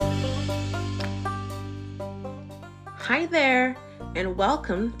Hi there, and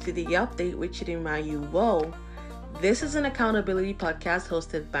welcome to the Update with Chidinma You Whoa. This is an accountability podcast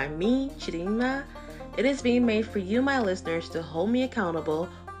hosted by me, Chidinma. It is being made for you, my listeners, to hold me accountable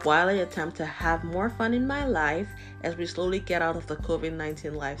while I attempt to have more fun in my life as we slowly get out of the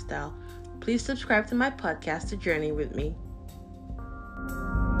COVID-19 lifestyle. Please subscribe to my podcast to journey with me.